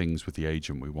 one of the things with the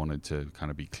agent we wanted to kind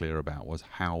of be clear about was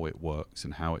how it works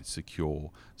and how it's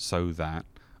secure, so that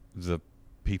the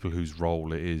people whose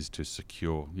role it is to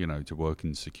secure, to work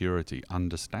in security,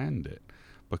 understand it.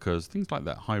 Because things like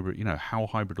that hybrid, how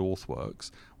hybrid auth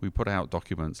works, we put out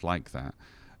documents like that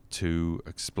to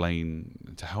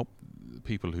explain, to help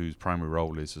people whose primary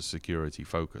role is a security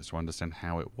focus to understand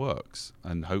how it works.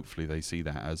 And hopefully they see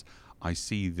that as, I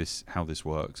see this, how this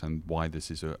works, and why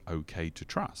this is okay to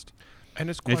trust.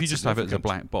 And it's quite if you just have it as a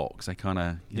black box, they kind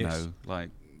of,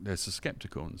 they're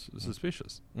skeptical and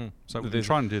suspicious. So we're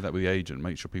trying to do that with the agent,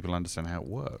 make sure people understand how it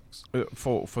works.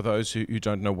 For those who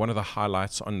don't know, one of the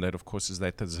highlights on that, of course, is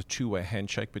that there's a two-way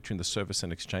handshake between the service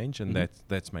and Exchange, and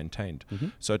that's maintained.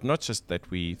 So it's not just that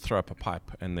we throw up a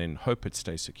pipe and then hope it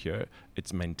stays secure,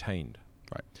 it's maintained.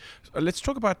 Right. So let's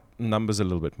talk about numbers a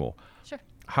little bit more. Sure.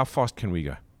 How fast can we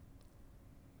go?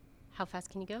 How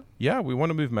fast can you go? Yeah, we want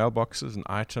to move mailboxes and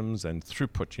items and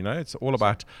throughput, It's all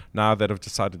about, now that I've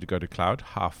decided to go to cloud,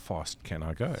 how fast can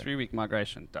I go? 3-week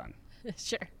migration, done.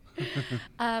 Sure.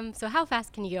 So how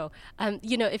fast can you go?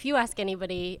 If you ask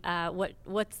anybody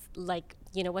what's the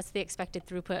expected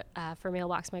throughput for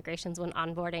mailbox migrations when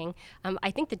onboarding, I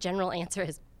think the general answer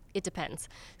is it depends.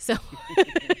 So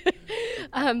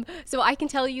so I can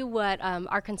tell you what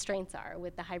our constraints are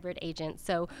with the hybrid agent.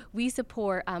 So we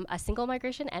support a single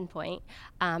migration endpoint,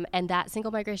 and that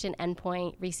single migration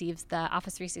endpoint receives the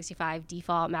Office 365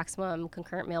 default maximum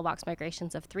concurrent mailbox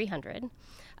migrations of 300.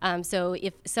 So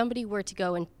if somebody were to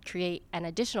go and create an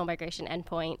additional migration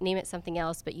endpoint, name it something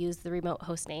else, but use the remote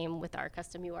host name with our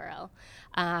custom URL,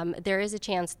 there is a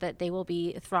chance that they will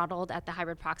be throttled at the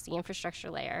hybrid proxy infrastructure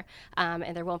layer,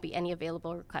 and there won't be any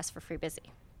available requests for FreeBSD.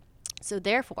 So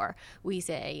therefore, we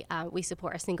say we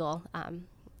support a single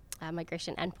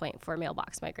migration endpoint for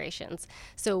mailbox migrations.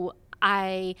 So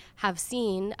I have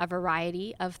seen a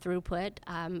variety of throughput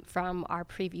from our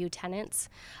preview tenants.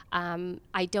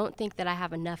 I don't think that I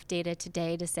have enough data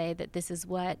today to say that this is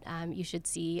what you should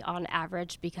see on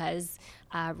average, because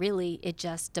really it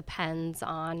just depends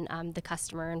on the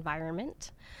customer environment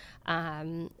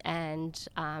and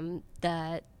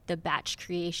the batch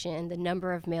creation, the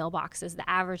number of mailboxes, the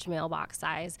average mailbox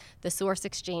size, the source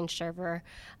Exchange server.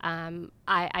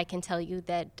 I can tell you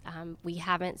that we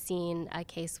haven't seen a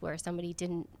case where somebody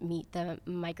didn't meet the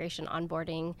migration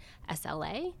onboarding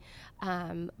SLA.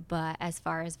 But as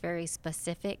far as very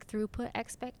specific throughput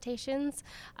expectations,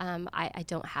 I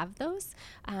don't have those.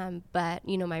 But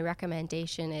my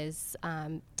recommendation is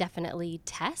definitely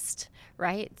test,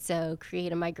 right? So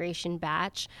create a migration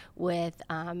batch with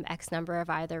X number of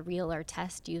either the real or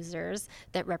test users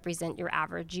that represent your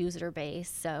average user base.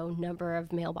 So number of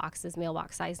mailboxes,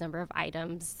 mailbox size, number of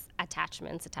items,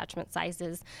 attachment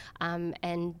sizes,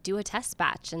 and do a test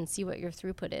batch and see what your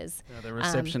throughput is. Yeah, the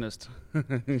receptionist.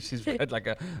 She's had like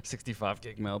a 65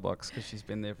 gig mailbox because she's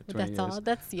been there for 20 years.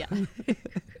 That's yeah.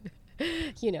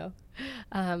 You know,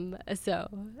 so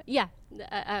yeah,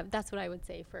 that's what I would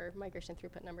say for migration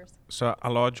throughput numbers. So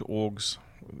our large orgs,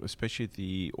 especially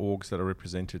the orgs that are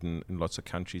represented in lots of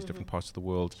countries, different parts of the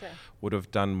world, Sure. would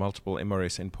have done multiple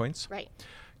MRS endpoints. Right.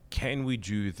 Can we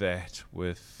do that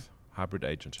with Hybrid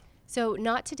Agent? So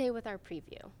not today with our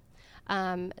preview.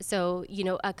 So, you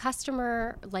know, a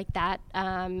customer like that,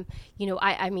 you know,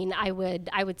 I mean, I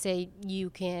would say you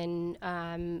can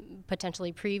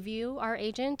potentially preview our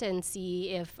agent and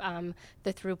see if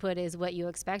the throughput is what you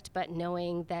expect, but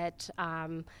knowing that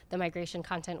the migration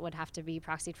content would have to be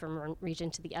proxied from one region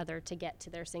to the other to get to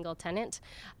their single tenant.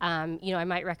 You know, I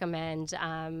might recommend,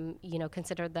 you know,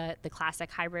 consider the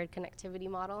classic hybrid connectivity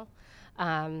model.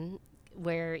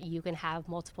 Where you can have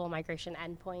multiple migration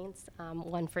endpoints,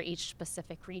 one for each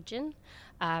specific region.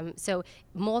 So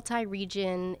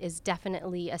multi-region is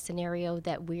definitely a scenario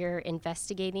that we're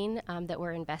investigating, that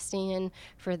we're investing in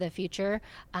for the future.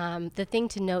 The thing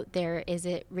to note there is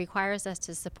it requires us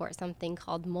to support something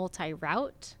called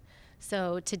multi-route.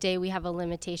 So today we have a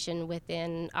limitation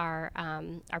within our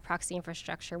proxy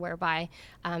infrastructure whereby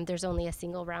there's only a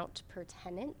single route per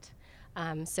tenant.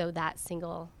 So that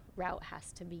single route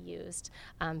has to be used.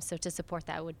 So to support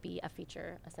that would be a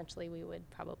feature. Essentially, we would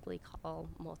probably call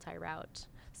multi-route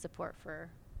support for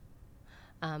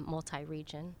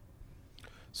multi-region.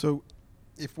 So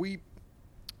if we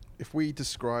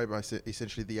describe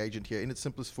essentially the agent here in its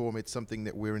simplest form, it's something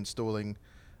that we're installing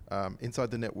inside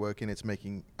the network, and it's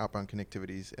making outbound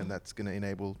connectivities, and that's going to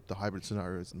enable the hybrid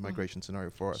scenarios and migration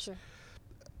scenario for us. Sure.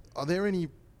 Are there any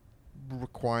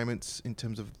requirements in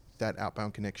terms of that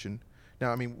outbound connection?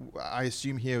 Now, I mean, I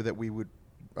assume here that we would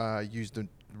use the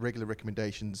regular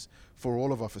recommendations for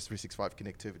all of Office 365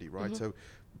 connectivity, right? So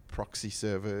proxy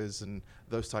servers and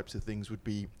those types of things would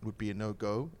be a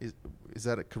no-go. Is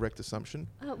that a correct assumption?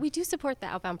 We do support the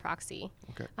outbound proxy,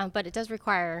 Okay. but it does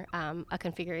require a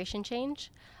configuration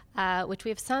change, which we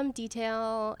have some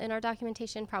detail in our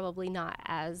documentation, probably not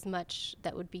as much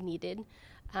that would be needed.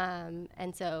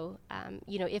 And so,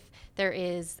 you know, if there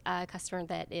is a customer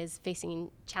that is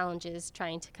facing challenges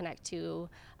trying to connect to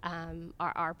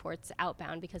our ports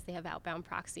outbound because they have outbound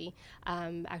proxy,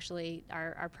 actually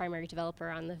our primary developer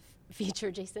on the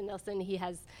feature, Jason Nelson, he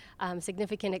has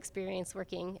significant experience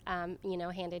working, you know,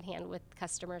 hand in hand with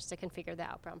customers to configure the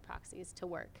outbound proxies to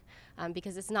work,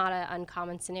 because it's not an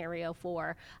uncommon scenario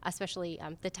for, especially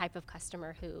the type of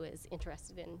customer who is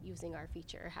interested in using our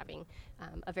feature, having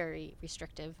a very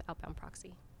restrictive outbound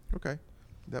proxy. Okay.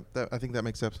 I think that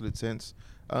makes absolute sense.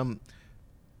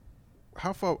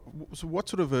 How far? So, what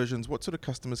sort of versions? What sort of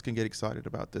customers can get excited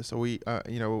about this? Are we,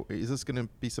 you know, is this going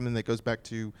to be something that goes back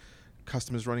to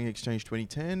customers running Exchange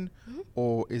 2010,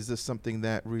 or is this something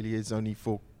that really is only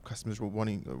for customers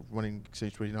running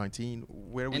Exchange 2019?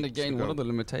 Where are we? And again, what are the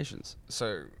limitations?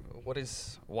 So,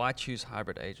 why choose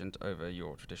hybrid agent over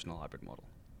your traditional hybrid model?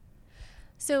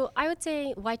 So I would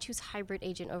say, why choose hybrid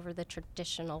agent over the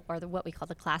traditional or what we call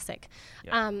the classic?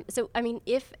 Yeah. So, I mean,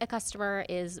 if a customer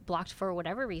is blocked for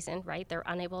whatever reason, right, they're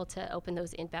unable to open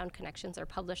those inbound connections or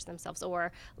publish themselves,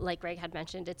 or like Greg had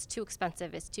mentioned, it's too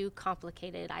expensive, it's too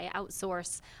complicated, I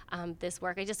outsource this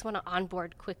work, I just want to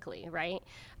onboard quickly, right?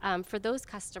 For those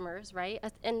customers, right,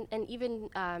 and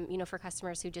even, you know, for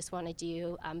customers who just want to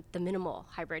do the minimal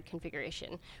hybrid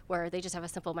configuration, where they just have a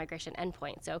simple migration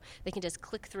endpoint. So they can just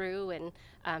click through and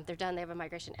they're done, they have a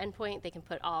migration endpoint, they can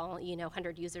put all, you know,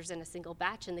 100 users in a single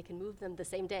batch and they can move them the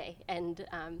same day, and,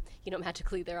 you know,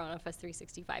 magically they're on Office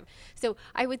 365. So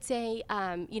I would say,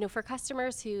 you know, for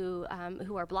customers who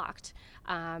are blocked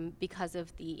because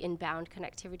of the inbound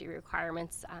connectivity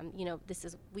requirements, you know,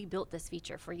 we built this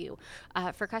feature for you.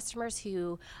 For customers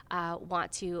who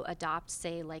want to adopt,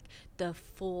 say, like the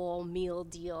full meal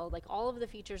deal, like all of the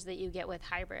features that you get with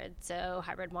hybrid, so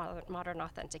hybrid modern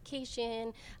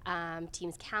authentication,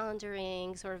 Teams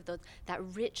calendaring, sort of that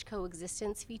rich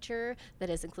coexistence feature that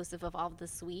is inclusive of all of the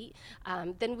suite,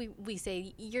 then we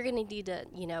say you're going to need to,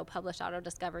 you know, publish Auto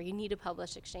Discover, you need to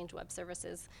publish Exchange Web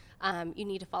Services, you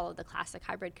need to follow the classic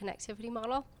hybrid connectivity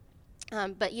model.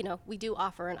 But, you know, we do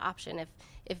offer an option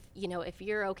if you know, if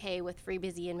you're okay with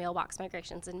FreeBusy and mailbox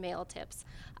migrations and mail tips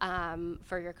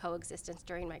for your coexistence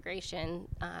during migration,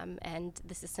 and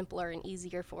this is simpler and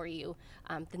easier for you,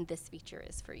 then this feature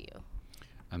is for you.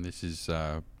 And this is,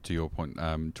 to your point,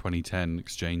 2010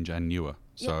 Exchange and newer.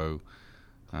 Yep. So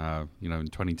In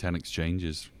 2010 Exchange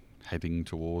is heading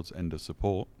towards end of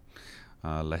support,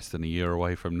 less than a year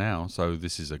away from now. So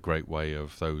this is a great way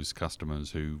of those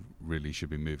customers who really should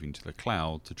be moving to the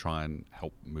cloud to try and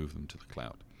help move them to the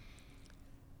cloud.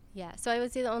 Yeah, so I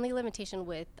would say the only limitation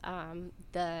with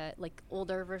the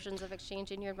older versions of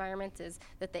Exchange in your environments is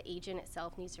that the agent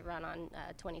itself needs to run on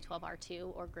 2012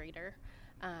 R2 or greater.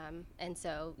 And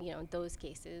so, in those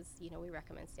cases, we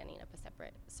recommend standing up a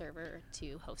separate server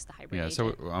to host the hybrid agent.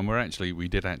 So we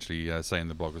did actually say in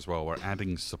the blog as well, we're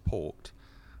adding support.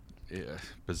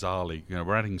 Bizarrely,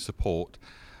 we're adding support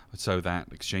so that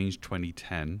Exchange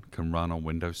 2010 can run on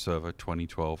Windows Server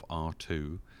 2012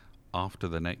 R2 after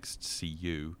the next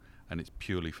CU, and it's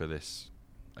purely for this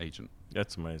agent.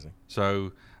 That's amazing.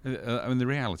 So, the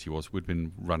reality was we'd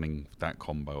been running that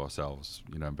combo ourselves,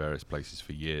 in various places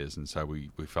for years, and so we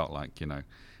felt like,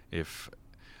 if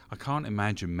I can't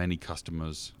imagine many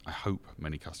customers, I hope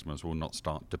many customers will not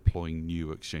start deploying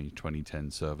new Exchange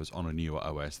 2010 servers on a newer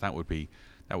OS. That would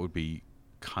be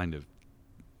kind of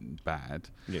bad.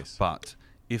 Yes. But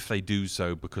if they do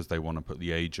so because they want to put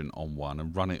the agent on one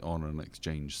and run it on an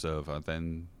Exchange server,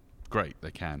 then great,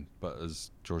 they can. But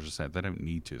as Georgia said, they don't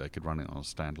need to. They could run it on a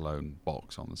standalone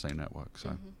box on the same network.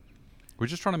 So we're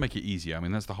just trying to make it easier.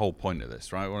 That's the whole point of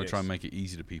this, right? We want to try and make it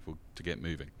easy to people to get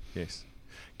moving. Yes.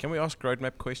 Can we ask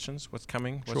roadmap questions? What's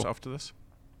coming? What's after this?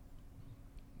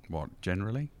 What,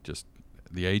 generally? Just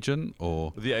the agent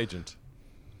or? The agent.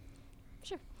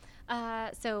 Sure.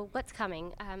 So what's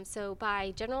coming? So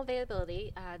by general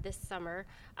availability this summer,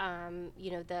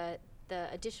 the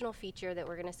additional feature that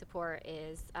we're going to support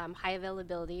is high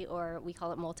availability, or we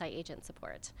call it multi-agent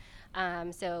support.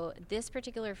 So this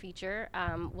particular feature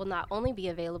will not only be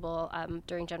available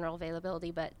during general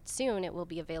availability, but soon it will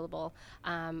be available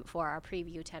for our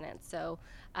preview tenants. So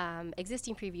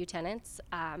existing preview tenants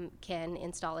can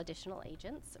install additional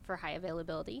agents for high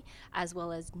availability, as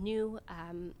well as new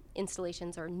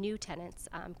installations or new tenants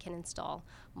can install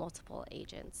multiple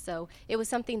agents. So it was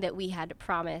something that we had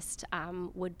promised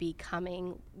would be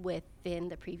coming within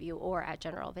the preview or at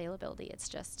general availability. It's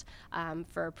just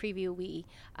for preview we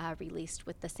released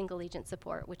with the single agent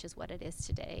support, which is what it is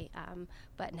today,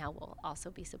 but now we'll also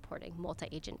be supporting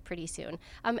multi-agent pretty soon.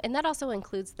 And that also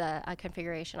includes the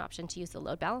configuration option to use the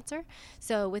load balancer.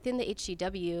 So within the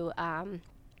HCW,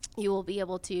 you will be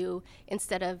able to,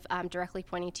 instead of directly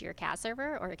pointing to your CAS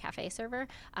server or your Cafe server,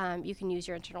 you can use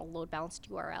your internal load balanced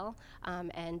URL,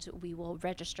 and we will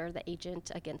register the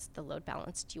agent against the load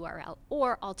balanced URL.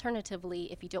 Or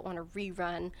alternatively, if you don't want to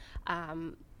rerun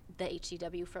the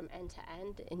HCW from end to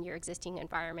end in your existing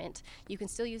environment, you can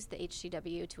still use the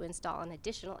HCW to install an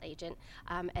additional agent,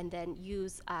 and then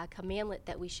use a commandlet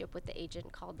that we ship with the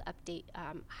agent called update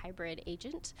hybrid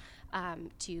agent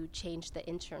to change the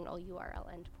internal URL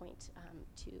endpoint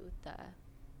to the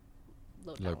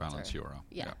load balance URL.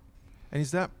 Yeah. And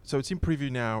is that, so it's in preview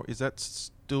now, is that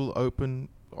still open?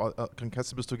 Can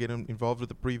customers still get involved with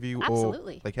the preview?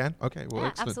 Absolutely. Or they can? Okay, well, yeah,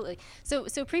 excellent. Absolutely.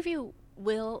 So preview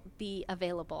will be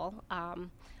available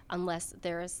unless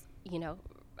there's,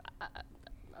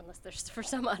 unless there's for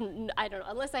some, I don't know,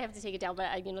 unless I have to take it down, but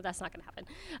that's not going to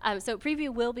happen. So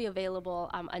preview will be available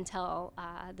until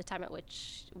the time at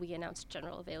which we announce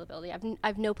general availability.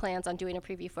 I've no plans on doing a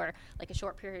preview for like a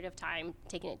short period of time,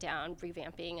 taking it down,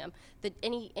 revamping.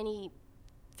 Any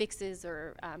fixes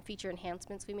or feature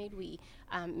enhancements we made, we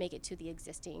make it to the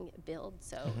existing build,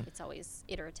 so it's always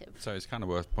iterative. So it's kind of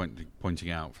worth pointing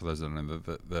out for those that don't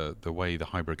know the way the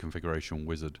hybrid configuration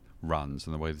wizard runs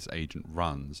and the way this agent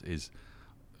runs is,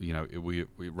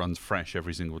 it runs fresh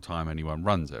every single time anyone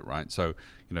runs it, right? So,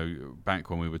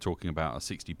 back when we were talking about a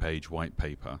 60-page white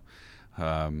paper,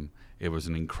 it was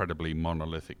an incredibly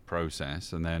monolithic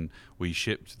process, and then we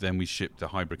shipped the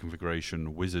hybrid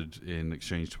configuration wizard in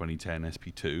Exchange 2010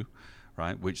 SP2,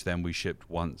 right? Which then we shipped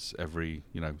once every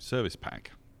service pack,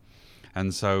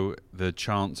 and so the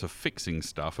chance of fixing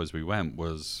stuff as we went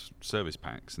was service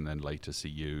packs and then later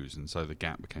CUs, and so the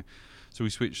gap became. So we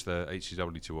switched the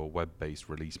HCW to a web-based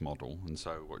release model, and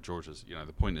so what George's,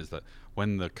 the point is that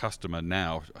when the customer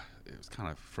now, it was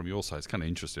kind of, from your side, it's kind of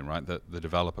interesting, right, that the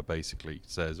developer basically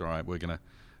says, all right,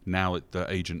 the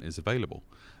agent is available,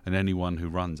 and anyone who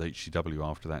runs HCW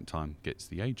after that time gets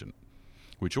the agent,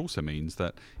 which also means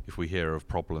that if we hear of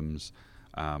problems,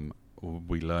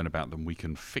 we learn about them, we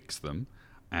can fix them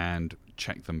and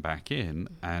check them back in,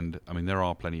 and there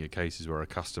are plenty of cases where a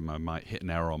customer might hit an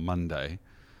error on Monday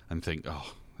and think,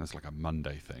 oh, that's like a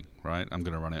Monday thing, right? I'm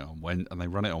going to run it on Wednesday, and they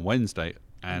run it on Wednesday.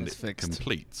 and it's it fixed.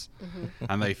 completes. Mm-hmm.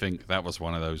 And they think that was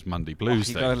one of those Monday blues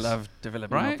You things. gotta love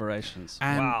development Right? operations.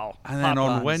 And, Wow. And then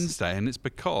on Pipelines. Wednesday, and it's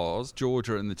because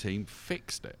Georgia and the team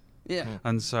fixed it. Yeah.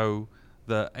 And so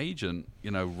the agent,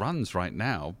 runs right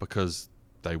now because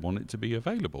they want it to be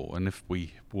available. And if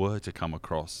we were to come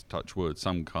across, touch wood,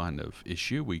 some kind of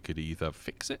issue, we could either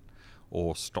fix it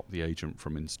or stop the agent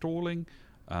from installing.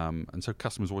 And so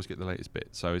customers always get the latest bit.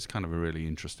 So it's kind of a really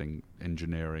interesting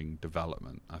engineering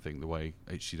development. I think the way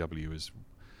HCW is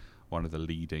one of the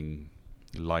leading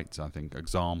lights, I think,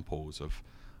 examples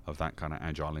of that kind of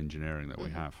agile engineering that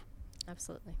we have.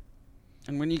 Absolutely.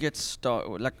 And when you get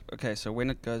started, so when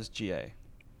it goes GA,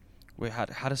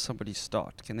 how does somebody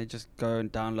start? Can they just go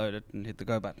and download it and hit the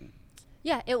go button?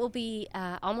 Yeah, it will be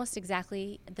almost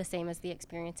exactly the same as the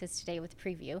experiences today with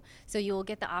Preview. So you will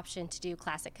get the option to do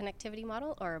classic connectivity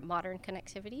model or modern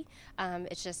connectivity.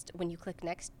 It's just when you click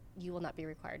next, you will not be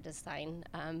required to sign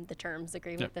the terms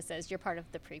agreement that says you're part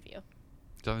of the Preview.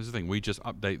 So that's the thing. We just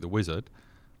update the wizard.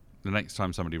 The next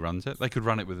time somebody runs it, they could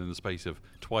run it within the space of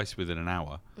twice within an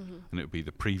hour, and it would be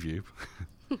the preview.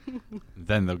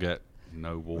 Then they'll get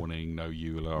no warning, no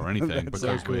EULA or anything That's because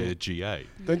so cool. we're GA.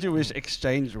 Don't you wish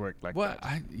Exchange worked like Well,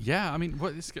 that?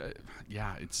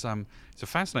 it's a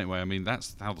fascinating way. I mean,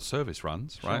 that's how the service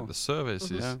runs, right? Sure. The service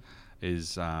Yeah.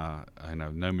 is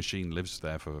no machine lives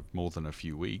there for more than a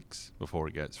few weeks before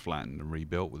it gets flattened and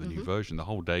rebuilt with a new version. The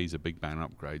whole days of big bang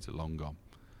upgrades are long gone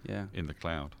Yeah. in the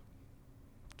cloud.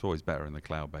 It's always better in the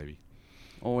cloud, baby.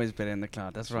 Always better in the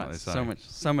cloud. That's That's what right. they say.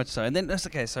 So much so. And then that's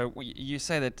okay. So you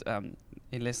say that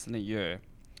in less than a year,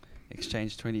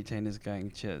 Exchange 2010 is going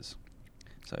cheers.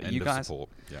 So End you of guys, support.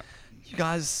 Yeah. you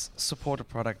guys support a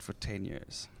product for 10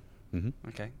 years. Mm-hmm.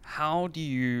 Okay. How do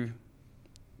you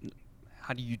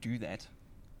do that?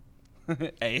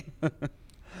 A.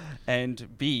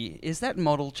 And B, is that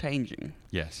model changing?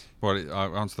 Yes. Well,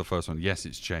 I'll answer the first one. Yes,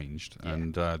 it's changed. Yeah.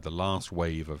 And the last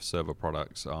wave of server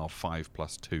products are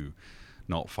 5+2,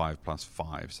 not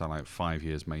 5+5. So like 5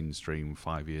 years mainstream,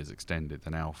 5 years extended.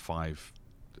 They're now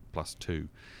 5+2.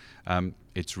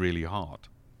 It's really hard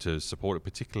to support it,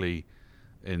 particularly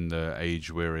in the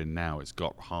age we're in now. It's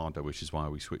got harder, which is why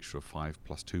we switched to a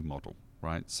 5+2 model,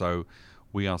 right? So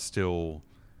we are still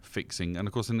fixing, and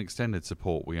of course in extended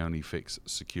support we only fix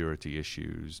security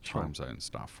issues, time zone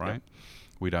stuff, right?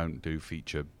 We don't do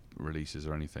feature releases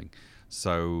or anything.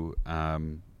 So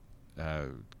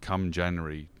come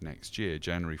January next year,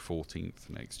 January 14th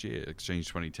next year, Exchange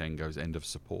 2010 goes end of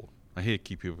support. I hear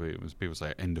people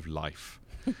say end of life.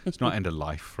 It's not end of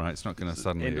life, right? It's not going to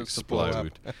suddenly end of support.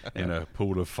 explode in a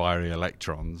pool of fiery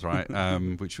electrons, right?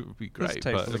 Which would be great,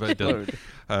 but it doesn't.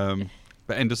 Explode.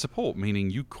 But end of support,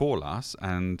 meaning you call us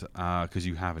and because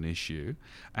you have an issue,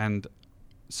 and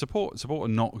support are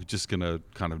not just going to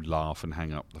kind of laugh and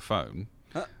hang up the phone.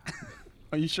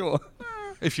 Are you sure?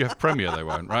 If you have Premier, they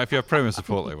won't, right? If you have Premier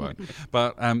support, they won't.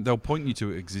 But they'll point you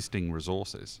to existing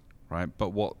resources, right? But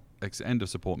what end of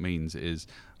support means is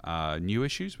new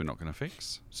issues we're not going to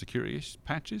fix, security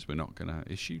patches we're not going to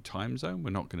issue, time zone we're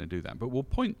not going to do that. But we'll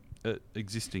point at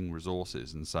existing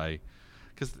resources and say,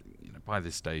 because by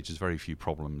this stage there's very few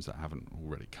problems that haven't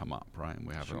already come up, right? And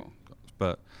we haven't. Sure.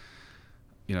 But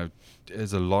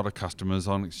there's a lot of customers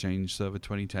on Exchange Server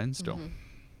 2010 still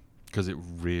because it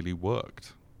really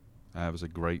worked. It was a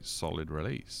great solid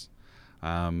release,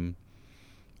 and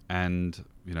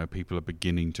people are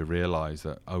beginning to realize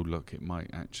that, oh look, it might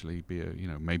actually be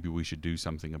maybe we should do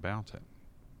something about it.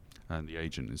 And the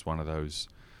agent is one of those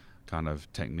kind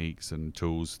of techniques and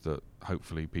tools that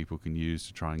hopefully people can use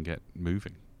to try and get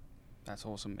moving. That's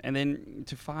awesome. And then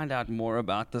to find out more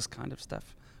about this kind of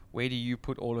stuff, where do you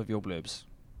put all of your blurbs?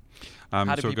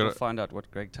 How do people find out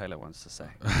what Greg Taylor wants to say?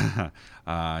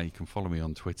 You can follow me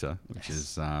on Twitter, which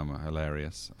is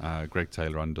hilarious. Greg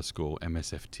Taylor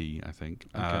 _MSFT, I think.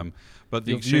 Okay. But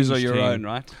the Your views are Exchange your team, own,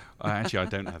 right? Actually, I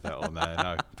don't have that on there,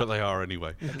 no. But they are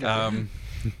anyway.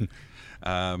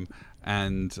 But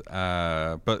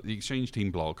the Exchange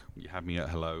Team blog, you have me at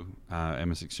hello,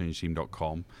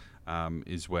 msexchangeteam.com,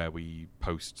 is where we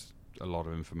post a lot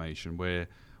of information. We're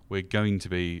going to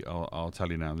be, I'll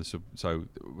tell you now, so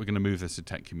we're going to move this to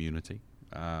Tech Community.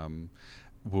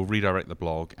 We'll redirect the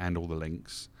blog and all the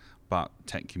links, but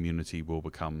Tech Community will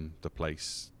become the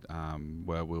place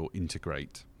where we'll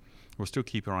integrate. We'll still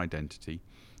keep our identity.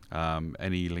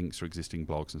 Any links to existing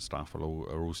blogs and stuff are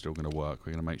all still going to work.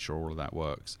 We're going to make sure all of that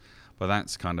works. But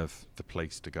that's kind of the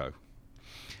place to go.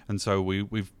 And so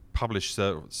we've published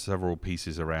several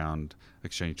pieces around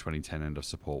Exchange 2010 end of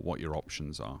support, what your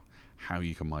options are, how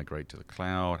you can migrate to the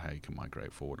cloud, how you can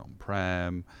migrate forward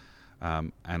on-prem.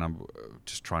 And I'm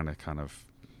just trying to kind of,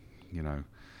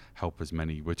 help as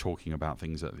many. We're talking about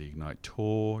things at the Ignite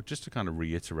tour, just to kind of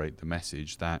reiterate the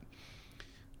message that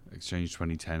Exchange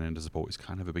 2010 end of support is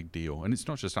kind of a big deal. And it's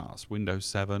not just us. Windows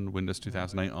 7, Windows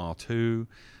 2008 R2,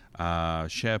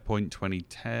 SharePoint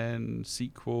 2010,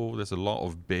 SQL. There's a lot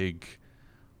of big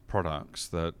products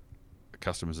that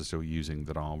customers are still using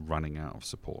that are running out of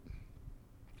support.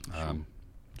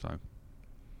 So.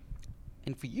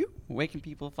 And for you, where can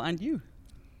people find you?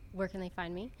 Where can they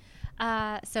find me?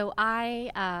 So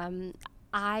I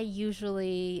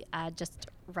usually just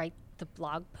write the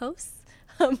blog posts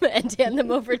and hand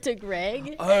them over to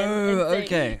Greg. Oh, and say,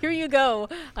 okay. Here you go.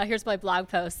 Here's my blog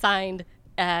post signed.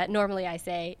 Normally I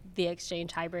say the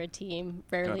Exchange Hybrid team.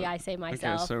 Rarely I say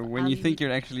myself. Okay, so when you think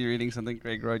you're actually reading something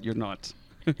Greg wrote, you're not.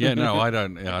 Yeah, no, I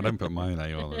don't. Yeah, I don't put my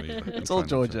name on it either. It's all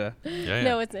Georgia. Yeah.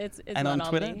 No, it's And not on all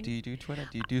Twitter? me. Do you do Twitter?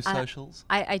 Do you do socials?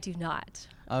 I do not.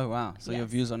 Oh, wow. So your Yes.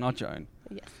 views are not your own.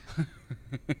 Yes.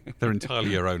 They're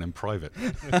entirely your own and private.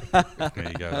 There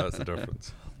you go. That's the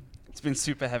difference. It's been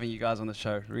super having you guys on the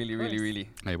show. Really, really, course. really.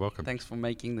 Hey, welcome. Thanks for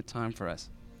making the time for us.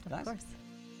 Of Guys? course.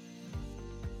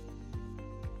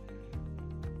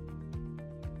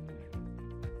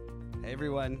 Hey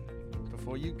everyone,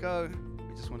 before you go,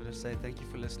 we just wanted to say thank you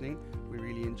for listening. We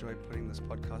really enjoy putting this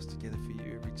podcast together for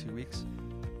you every 2 weeks.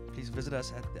 Please visit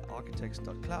us at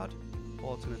thearchitects.cloud or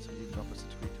alternatively drop us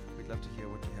a tweet. We'd love to hear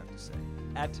what you have to say.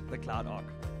 At the Cloud Arc.